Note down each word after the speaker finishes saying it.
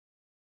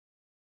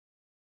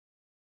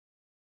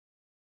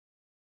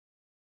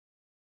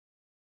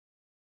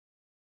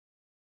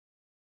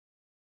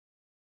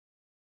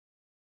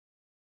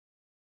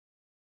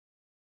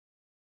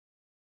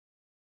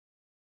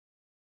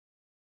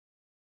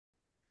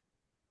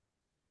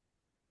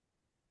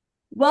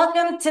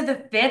Welcome to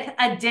the fifth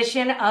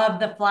edition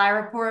of the Fly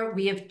Report.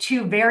 We have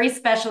two very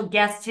special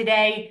guests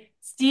today.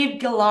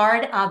 Steve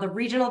Gillard, the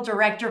Regional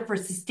Director for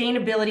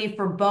Sustainability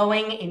for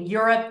Boeing in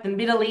Europe, the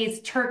Middle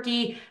East,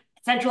 Turkey,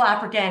 Central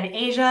Africa, and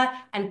Asia,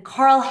 and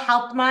Karl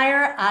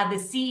Hauptmeier, the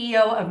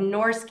CEO of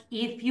Norsk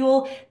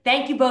e-Fuel.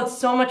 Thank you both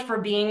so much for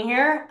being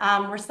here.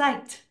 We're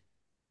psyched.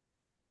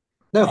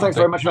 No, thanks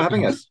very much for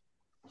having us.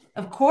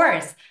 Of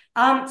course.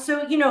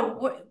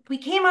 We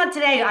came on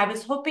today. I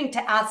was hoping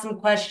to ask some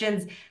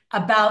questions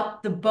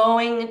about the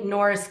Boeing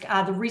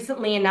Norsk, the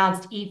recently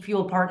announced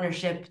e-fuel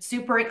partnership.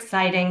 Super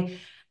exciting.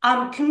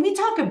 Can we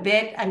talk a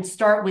bit and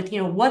start with,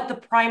 what the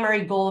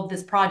primary goal of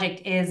this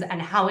project is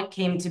and how it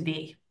came to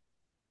be?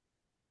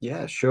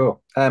 Yeah, sure.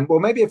 Well,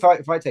 maybe if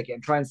I take it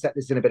and try and set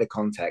this in a bit of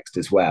context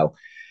as well.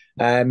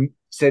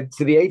 So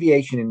the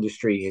aviation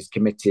industry has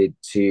committed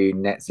to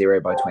net zero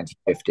by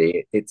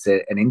 2050. It's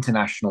an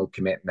international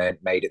commitment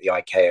made at the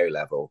ICAO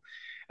level.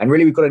 And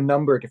really, we've got a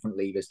number of different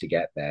levers to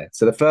get there.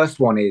 So the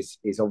first one is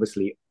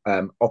obviously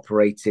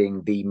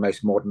operating the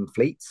most modern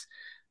fleets.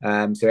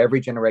 So every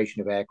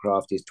generation of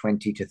aircraft is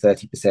 20 to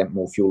 30%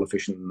 more fuel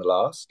efficient than the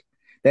last.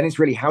 Then it's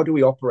really how do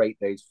we operate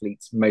those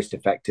fleets most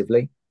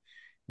effectively?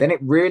 Then it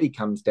really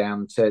comes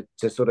down to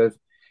sort of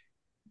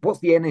what's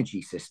the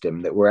energy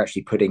system that we're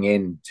actually putting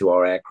into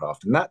our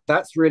aircraft, and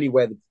that's really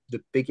where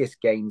the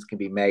biggest gains can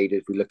be made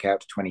if we look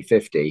out to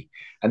 2050.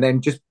 And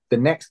then just the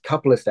next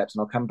couple of steps,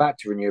 and I'll come back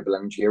to renewable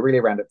energy, are really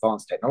around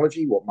advanced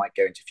technology, what might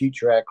go into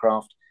future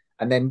aircraft,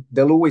 and then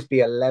there'll always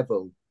be a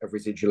level of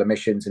residual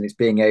emissions, and it's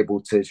being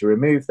able to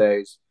remove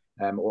those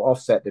or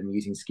offset them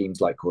using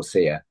schemes like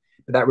Corsia.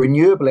 But that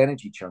renewable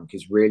energy chunk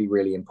is really,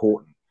 really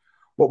important.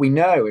 What we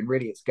know, and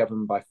really it's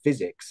governed by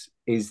physics,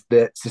 is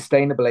that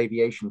sustainable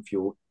aviation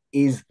fuel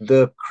is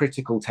the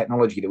critical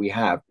technology that we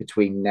have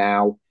between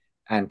now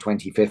and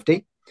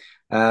 2050.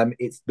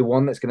 It's the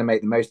one that's going to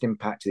make the most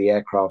impact to the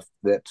aircraft,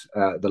 that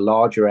the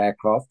larger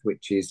aircraft,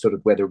 which is sort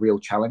of where the real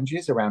challenge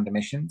is around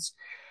emissions.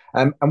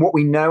 And what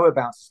we know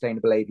about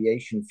sustainable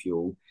aviation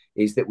fuel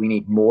is that we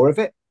need more of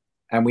it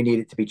and we need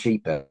it to be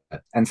cheaper.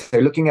 And so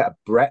looking at a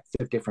breadth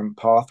of different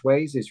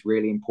pathways is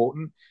really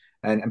important.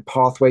 And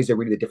pathways are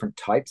really the different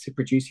types of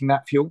producing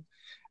that fuel.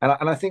 And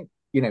I think,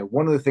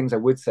 one of the things I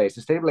would say is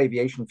sustainable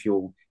aviation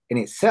fuel in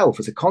itself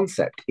as a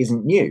concept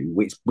isn't new.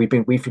 We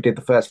did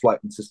the first flight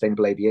on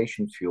sustainable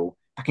aviation fuel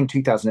back in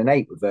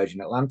 2008 with Virgin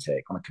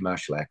Atlantic on a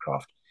commercial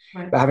aircraft.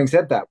 Right. But having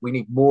said that, we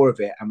need more of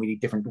it and we need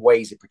different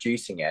ways of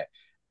producing it.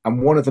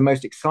 And one of the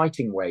most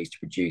exciting ways to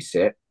produce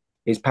it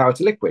is power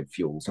to liquid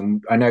fuels.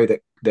 And I know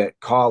that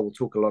Karl will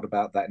talk a lot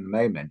about that in a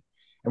moment.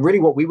 And really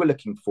what we were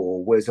looking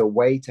for was a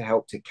way to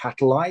help to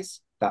catalyze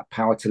that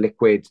power to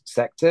liquid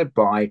sector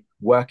by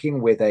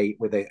working with a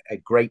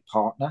great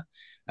partner.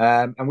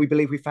 And we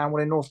believe we found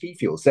one in Norsk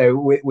e-Fuel. So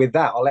with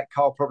that, I'll let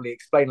Karl probably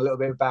explain a little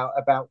bit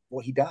about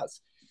what he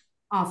does.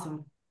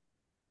 Awesome.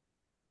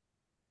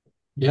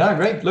 Yeah,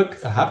 great.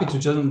 Look, happy to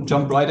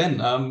jump right in.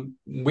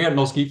 We at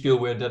Norsk e-Fuel,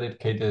 we're a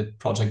dedicated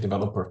project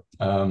developer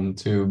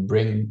to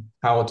bring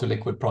power to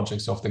liquid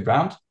projects off the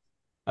ground.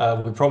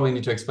 We probably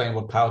need to explain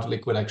what power to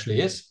liquid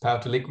actually is.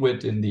 Power to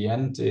liquid in the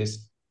end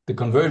is the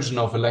conversion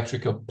of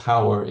electrical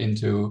power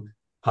into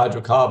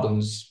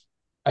hydrocarbons,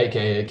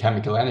 aka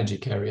chemical energy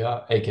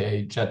carrier,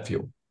 aka jet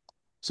fuel.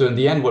 So in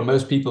the end, what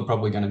most people are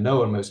probably going to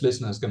know, and most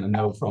listeners are going to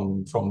know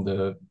from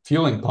the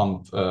fueling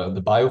pump,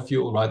 the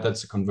biofuel, right?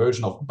 That's a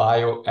conversion of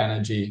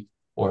bioenergy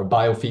or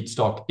bio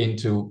feedstock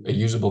into a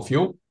usable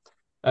fuel.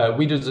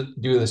 We do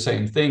the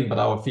same thing, but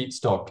our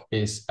feedstock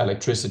is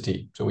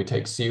electricity. So we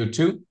take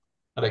CO2,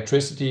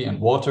 electricity, and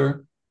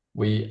water.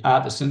 We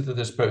add a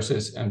synthesis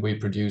process and we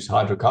produce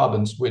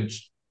hydrocarbons,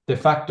 which de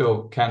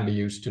facto can be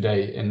used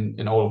today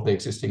in all of the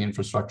existing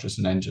infrastructures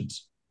and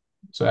engines.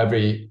 So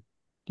every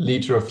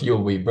liter of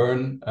fuel we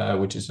burn,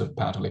 which is a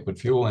power to liquid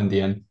fuel in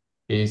the end,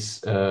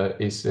 is a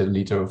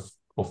liter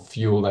of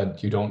fuel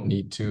that you don't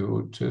need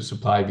to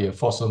supply via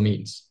fossil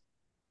means.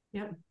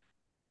 Yep.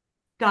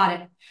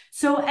 Got it.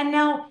 So, and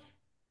now,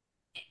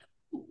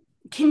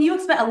 can you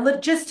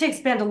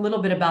expand a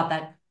little bit about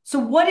that? So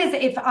what is,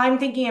 if I'm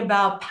thinking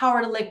about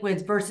power to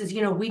liquids versus,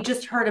 we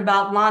just heard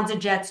about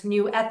LanzaJet's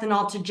new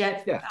ethanol to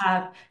jet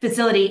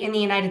facility in the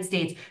United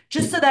States,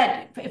 just so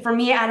that for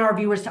me and our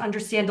viewers to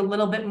understand a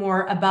little bit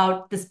more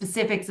about the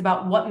specifics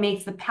about what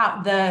makes the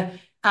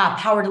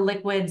power to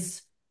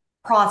liquids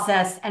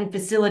process and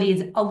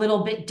facilities a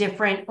little bit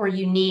different or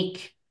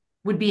unique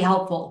would be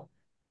helpful.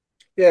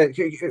 Yeah,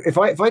 if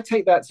I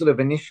take that sort of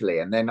initially,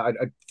 and then I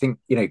think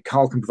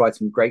Karl can provide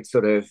some great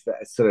sort of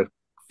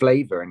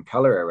flavor and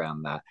color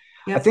around that.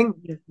 Yep. I think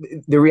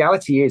the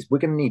reality is we're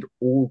going to need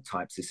all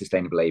types of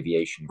sustainable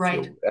aviation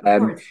fuel.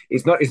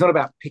 It's not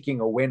about picking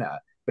a winner,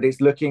 but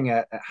it's looking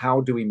at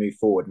how do we move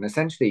forward. And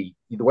essentially,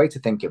 the way to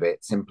think of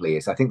it simply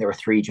is I think there are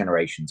three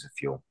generations of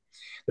fuel.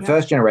 The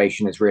first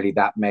generation is really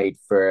that made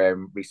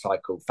from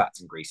recycled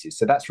fats and greases.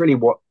 So that's really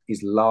what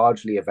is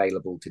largely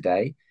available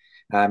today.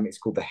 It's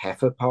called the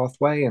HEFA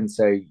pathway, and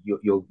so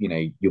you'll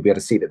be able to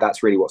see that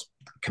that's really what's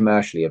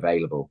commercially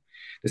available.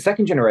 The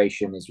second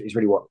generation is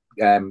really what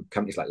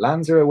companies like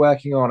Lanza are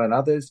working on and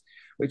others,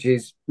 which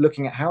is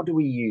looking at how do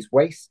we use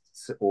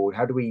wastes, or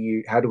how do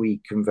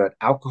we convert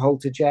alcohol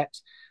to jet.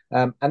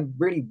 And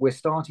really, we're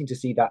starting to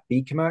see that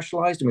be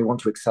commercialized, and we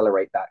want to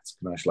accelerate that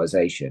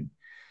commercialization.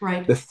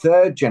 Right. The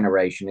third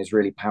generation is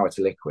really power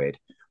to liquid.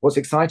 What's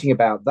exciting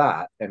about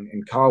that,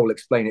 and Karl will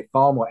explain it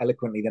far more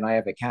eloquently than I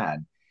ever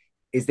can,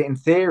 is that in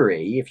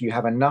theory, if you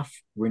have enough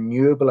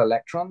renewable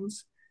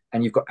electrons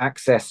and you've got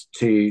access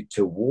to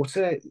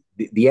water,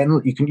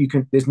 you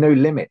can. There's no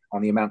limit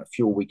on the amount of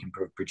fuel we can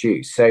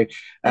produce. So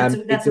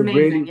that's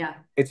amazing.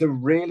 It's a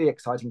really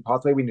exciting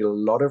pathway. We need a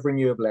lot of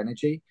renewable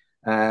energy.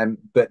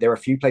 But there are a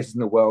few places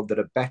in the world that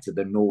are better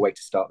than Norway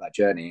to start that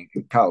journey.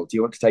 Karl, do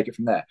you want to take it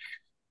from there?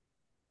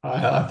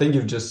 I think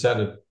you've just said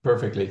it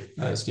perfectly,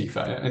 Steve.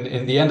 And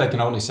in the end, I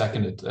can only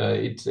second it.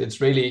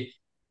 It's really,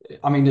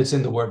 I mean, it's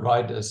in the word,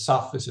 right?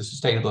 SAF is a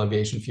sustainable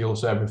aviation fuel.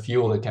 So every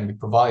fuel that can be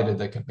provided,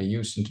 that can be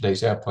used in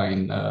today's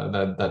airplane,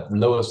 that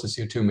lowers the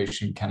CO2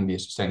 emission can be a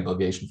sustainable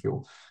aviation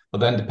fuel. But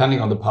then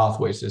depending on the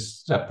pathways,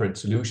 there's separate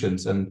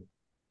solutions. And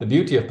the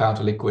beauty of power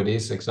to liquid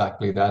is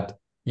exactly that,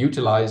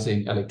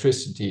 utilizing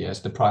electricity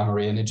as the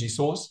primary energy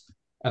source,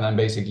 and then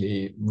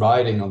basically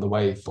riding on the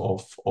wave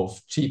of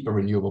cheaper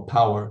renewable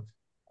power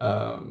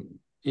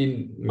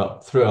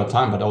throughout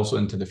time, but also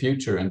into the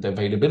future, and the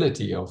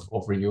availability of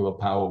renewable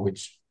power,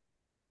 which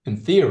in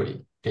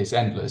theory is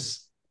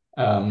endless.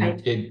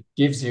 Right. It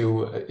gives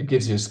you a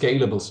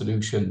scalable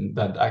solution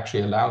that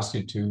actually allows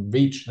you to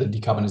reach the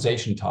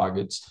decarbonization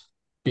targets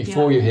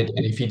before you hit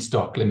any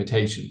feedstock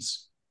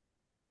limitations.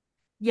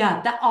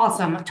 Yeah, that's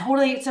awesome.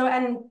 Totally. So,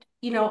 and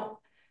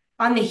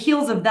on the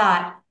heels of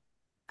that,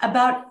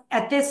 about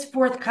at this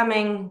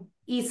forthcoming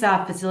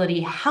ESAF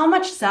facility, how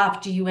much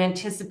SAF do you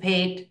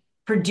anticipate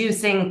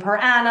producing per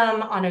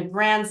annum on a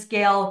grand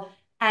scale?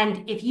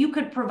 And if you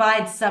could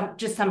provide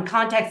some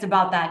context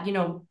about that,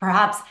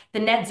 perhaps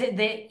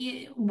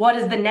what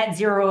is the net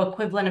zero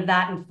equivalent of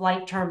that in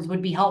flight terms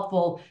would be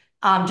helpful,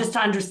 just to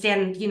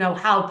understand,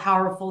 how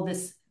powerful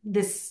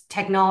this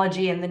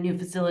technology and the new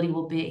facility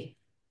will be.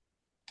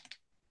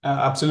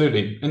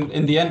 Absolutely.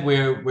 In the end,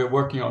 we're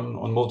working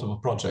on multiple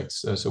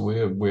projects. So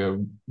we're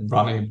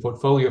running a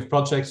portfolio of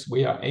projects.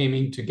 We are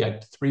aiming to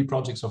get 3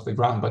 projects off the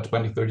ground by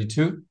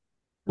 2032,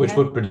 which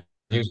would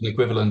produce an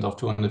equivalent of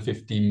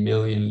 250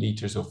 million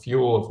liters of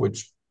fuel, of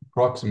which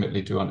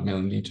approximately 200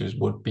 million liters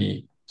would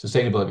be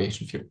sustainable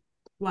aviation fuel.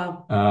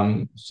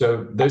 Wow.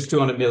 So those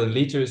 200 million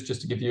liters, just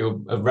to give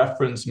you a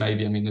reference,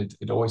 maybe, I mean,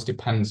 it always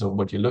depends on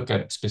what you look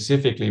at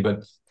specifically,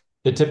 but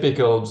the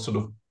typical sort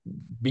of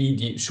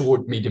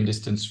short, medium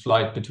distance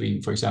flight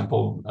between, for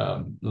example,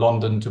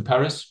 London to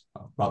Paris,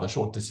 rather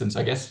short distance,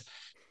 I guess.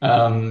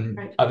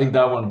 Right. I think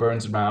that one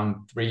burns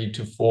around 3,000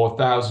 to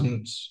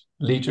 4,000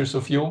 liters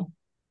of fuel,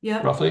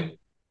 roughly.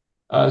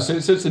 So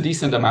it's a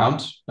decent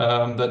amount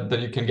that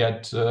you can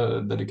get,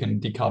 that you can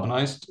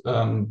decarbonize.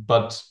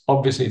 But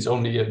obviously, it's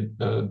only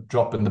a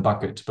drop in the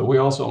bucket. But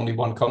we're also only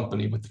one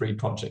company with 3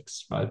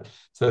 projects, right?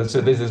 So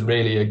this is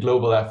really a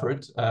global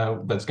effort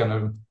that's going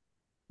to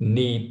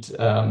need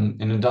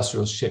an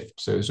industrial shift.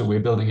 So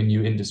we're building a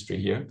new industry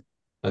here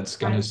that's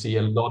going to see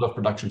a lot of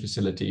production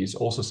facilities,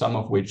 also some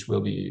of which will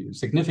be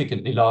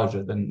significantly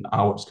larger than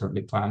ours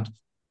currently planned,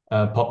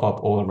 pop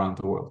up all around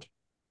the world.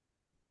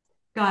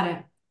 Got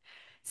it.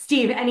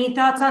 Steve, any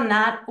thoughts on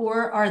that?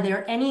 Or are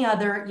there any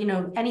other,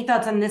 any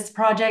thoughts on this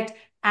project,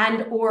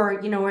 or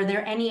are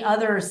there any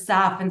other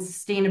SAF and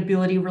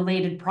sustainability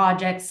related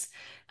projects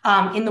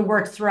in the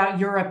works throughout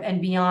Europe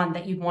and beyond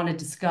that you'd want to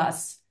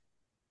discuss?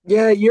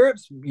 Yeah,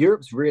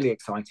 Europe's really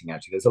exciting,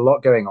 actually. There's a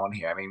lot going on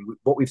here. I mean,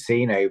 what we've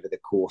seen over the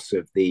course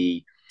of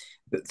the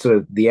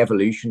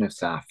evolution of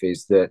SAF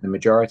is that the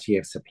majority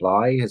of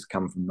supply has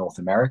come from North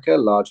America,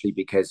 largely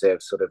because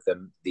of sort of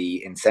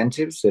the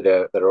incentives that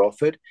are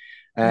offered.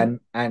 And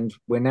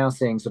we're now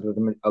seeing sort of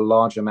a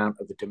large amount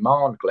of the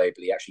demand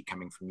globally actually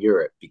coming from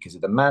Europe because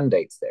of the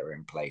mandates that are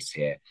in place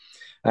here.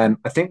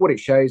 I think what it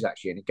shows,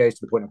 actually, and it goes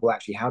to the point of, well,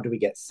 actually, how do we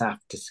get SAF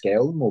to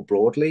scale more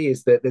broadly,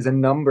 is that there's a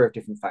number of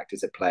different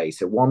factors at play.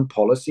 So one,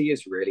 policy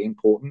is really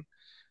important.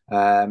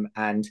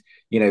 And,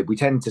 we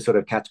tend to sort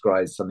of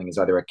categorize something as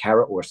either a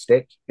carrot or a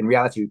stick. In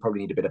reality, we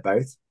probably need a bit of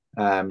both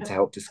to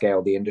help to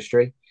scale the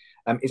industry.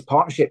 It's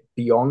partnership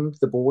beyond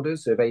the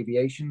borders of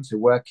aviation. So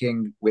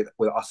working with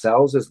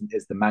ourselves as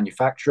the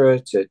manufacturer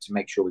to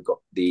make sure we've got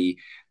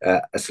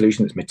a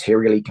solution that's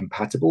materially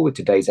compatible with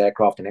today's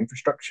aircraft and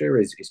infrastructure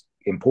is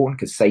important,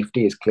 because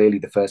safety is clearly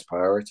the first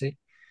priority.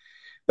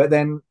 But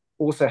then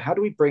also, how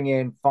do we bring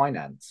in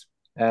finance?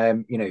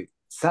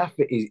 SAF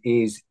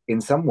is in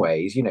some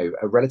ways,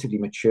 a relatively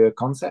mature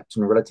concept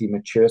and a relatively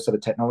mature set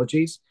of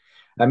technologies.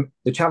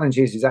 The challenge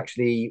is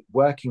actually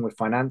working with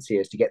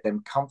financiers to get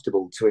them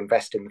comfortable to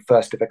invest in the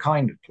first of a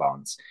kind of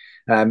plants.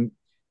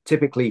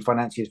 Typically,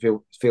 financiers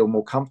feel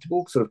more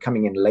comfortable sort of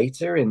coming in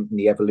later in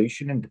the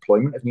evolution and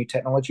deployment of new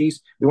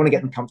technologies. We want to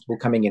get them comfortable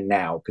coming in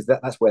now, because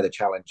that's where the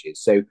challenge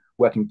is. So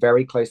working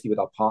very closely with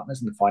our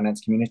partners in the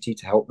finance community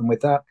to help them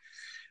with that.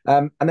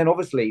 And then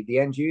obviously the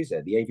end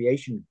user, the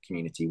aviation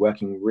community,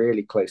 working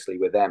really closely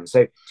with them.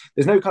 So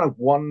there's no kind of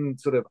one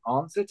sort of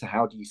answer to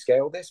how do you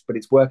scale this, but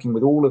it's working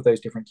with all of those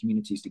different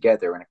communities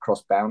together and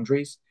across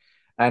boundaries.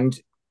 And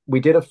we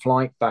did a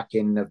flight back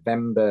in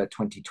November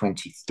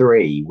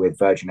 2023 with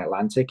Virgin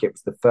Atlantic. It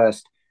was the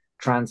first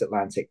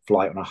transatlantic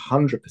flight on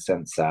 100%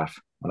 SAF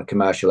on a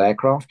commercial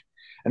aircraft.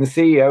 And the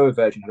CEO of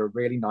Virgin had a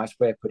really nice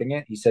way of putting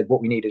it. He said,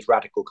 what we need is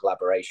radical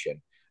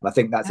collaboration. And I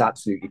think that's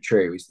absolutely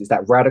true, is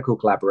that radical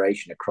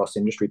collaboration across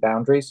industry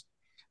boundaries.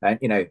 And,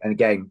 and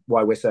again,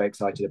 why we're so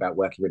excited about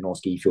working with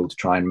Norsk e-Fuel to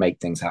try and make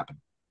things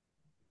happen.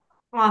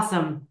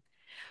 Awesome.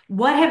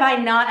 What have I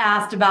not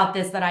asked about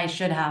this that I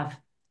should have?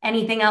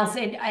 Anything else?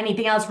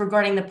 Anything else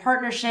regarding the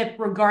partnership,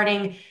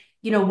 regarding,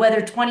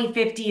 whether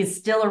 2050 is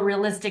still a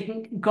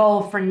realistic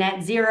goal for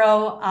net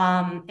zero,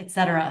 et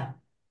cetera?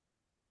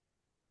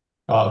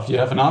 If you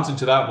have an answer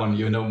to that one,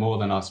 you know more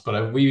than us. But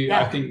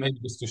I think maybe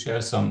just to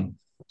share some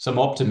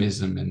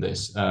optimism in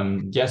this.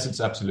 Yes, it's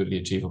absolutely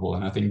achievable,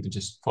 and I think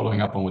just following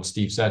up on what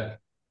Steve said,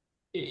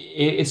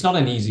 it's not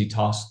an easy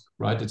task,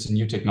 right? It's a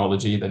new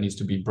technology that needs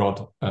to be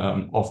brought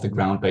off the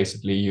ground.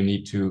 Basically, you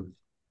need to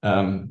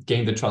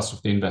gain the trust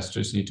of the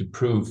investors. You need to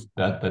prove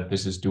that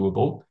this is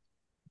doable.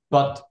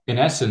 But in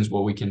essence,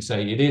 what we can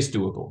say, it is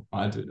doable,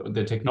 right?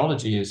 The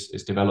technology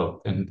is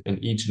developed, and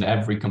each and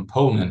every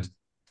component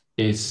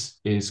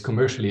is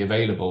commercially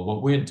available.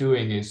 What we're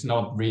doing is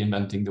not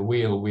reinventing the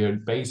wheel. We're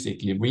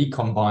basically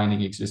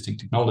recombining existing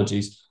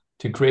technologies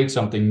to create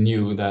something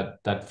new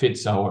that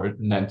fits our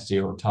net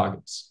zero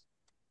targets.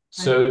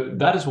 Right. So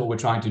that is what we're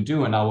trying to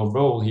do. And our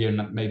role here,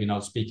 maybe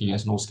not speaking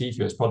as Norsk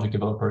e-Fuel, as project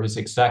developer, is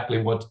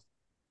exactly what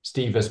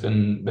Steve has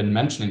been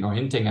mentioning or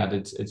hinting at.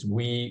 It's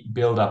we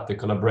build up the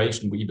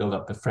collaboration, we build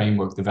up the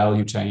framework, the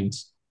value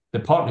chains,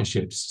 the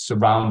partnerships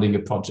surrounding a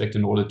project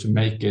in order to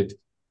make it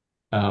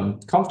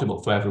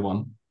comfortable for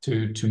everyone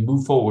to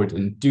move forward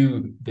and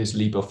do this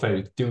leap of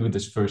faith, do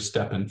this first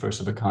step and first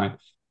of a kind.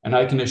 And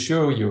I can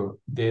assure you,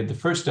 the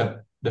first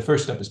step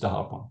is the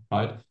hard one,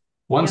 right?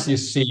 Once you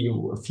see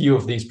a few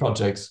of these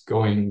projects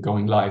going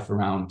live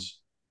around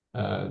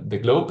the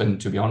globe,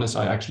 and to be honest,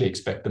 I actually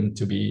expect them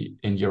to be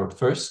in Europe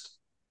first.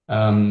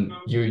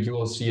 You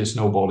will see a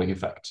snowballing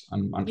effect.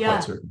 I'm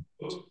quite certain.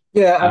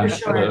 Yeah, for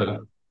sure.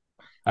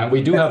 And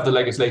we do have the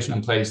legislation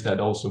in place that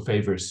also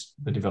favors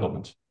the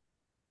development.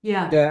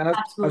 Yeah, and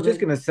I was just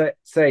going to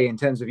say in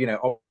terms of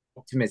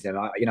optimism.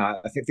 I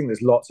think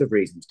there's lots of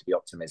reasons to be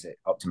optimistic.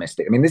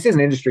 I mean, this is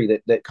an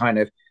industry that kind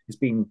of has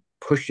been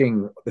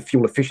pushing the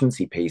fuel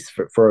efficiency piece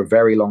for a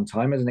very long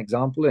time, as an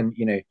example. And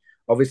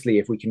obviously,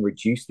 if we can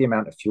reduce the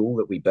amount of fuel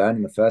that we burn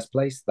in the first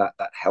place, that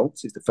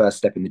helps. It's the first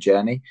step in the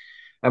journey.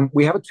 And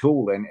we have a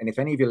tool, and if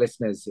any of your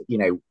listeners,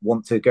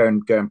 want to go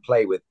and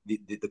play with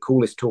the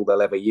coolest tool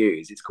they'll ever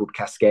use, it's called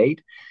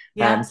Cascade.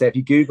 So if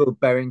you Google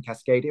Boeing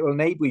Cascade, it will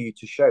enable you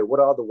to show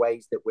what are the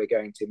ways that we're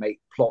going to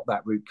plot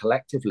that route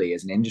collectively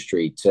as an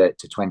industry to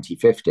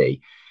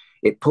 2050.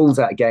 It pulls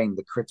out again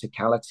the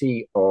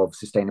criticality of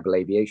sustainable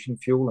aviation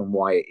fuel and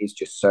why it is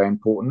just so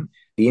important.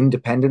 The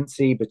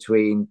independency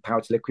between power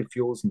to liquid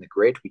fuels and the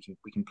grid, we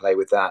can play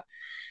with that,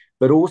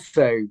 but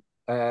also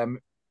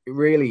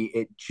really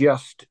it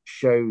just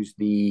shows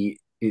that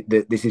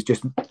this is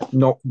just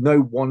no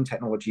one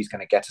technology is going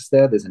to get us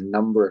there. There's a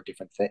number of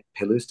different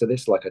pillars to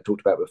this, like I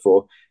talked about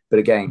before. But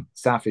again,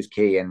 SAF is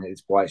key, and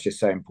it's why it's just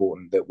so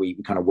important that we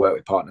kind of work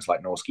with partners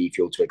like Norsk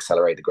e-Fuel to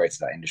accelerate the growth of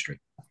that industry.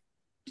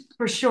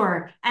 For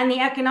sure. And the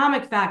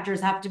economic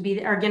factors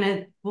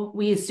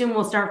we assume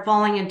will start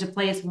falling into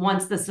place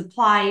once the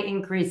supply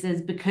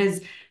increases,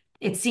 because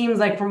it seems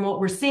like from what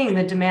we're seeing,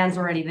 the demand's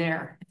already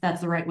there, if that's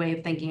the right way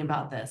of thinking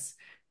about this.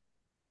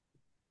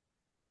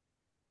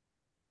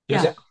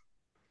 Yeah.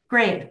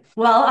 Great.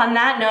 Well, on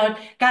that note,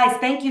 guys,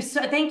 thank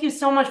you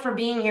so much for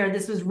being here.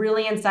 This was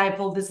really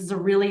insightful. This is a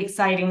really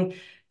exciting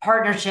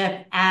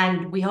partnership,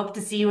 and we hope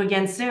to see you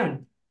again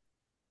soon.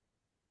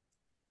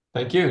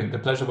 Thank you. The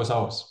pleasure was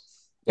ours.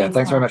 Yeah,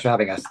 thanks very much for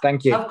having us.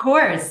 Thank you. Of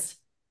course.